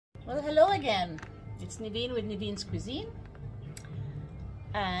Well, hello again. It's Niveen with Niveen's Cuisine,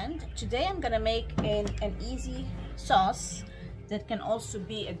 and today I'm gonna make an easy sauce that can also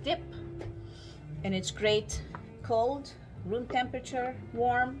be a dip, and it's great cold, room temperature,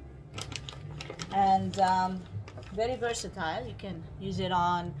 warm, and very versatile. You can use it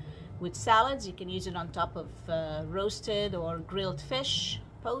on with salads. You can use it on top of roasted or grilled fish,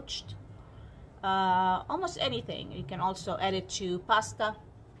 poached, almost anything. You can also add it to pasta.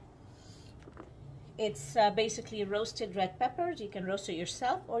 It's basically roasted red peppers. You can roast it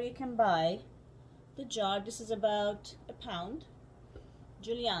yourself, or you can buy the jar. This is about a pound,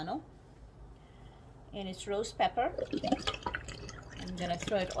 Giuliano, and it's roast pepper. I'm gonna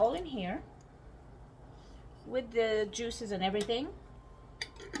throw it all in here with the juices and everything.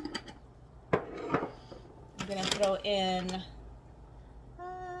 I'm gonna throw in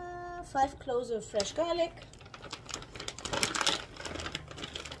 5 cloves of fresh garlic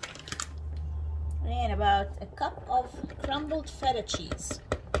and about a cup of crumbled feta cheese.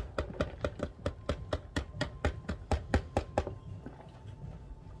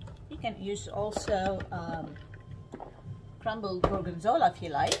 You can use also crumbled gorgonzola if you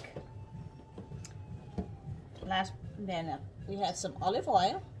like. Then we have some olive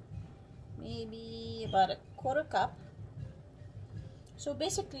oil, maybe about a quarter cup. So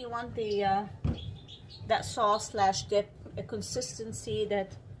basically you want the that sauce slash dip, a consistency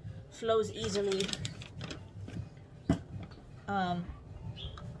that flows easily on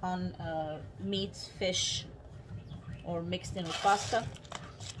meat, fish, or mixed in with pasta.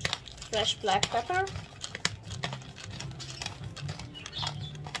 Fresh black pepper,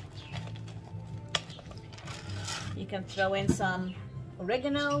 you can throw in some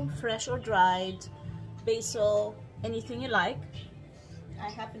oregano, fresh or dried, basil, anything you like. I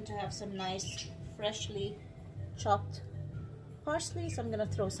happen to have some nice freshly chopped parsley, so I'm gonna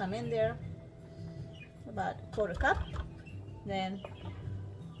throw some in there, about a quarter cup. Then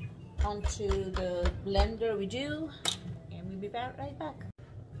onto the blender we do, and we'll be right back.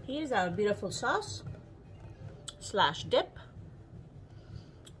 Here's our beautiful sauce slash dip.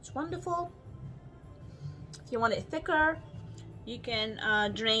 It's wonderful. If you want it thicker, you can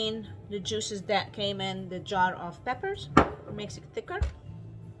drain the juices that came in the jar of peppers. It makes it thicker.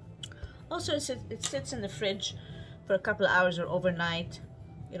 Also, it sits in the fridge for a couple of hours or overnight.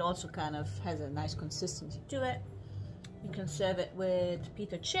 It also kind of has a nice consistency to it. You can serve it with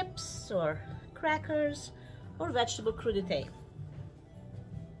pita chips or crackers or vegetable crudité.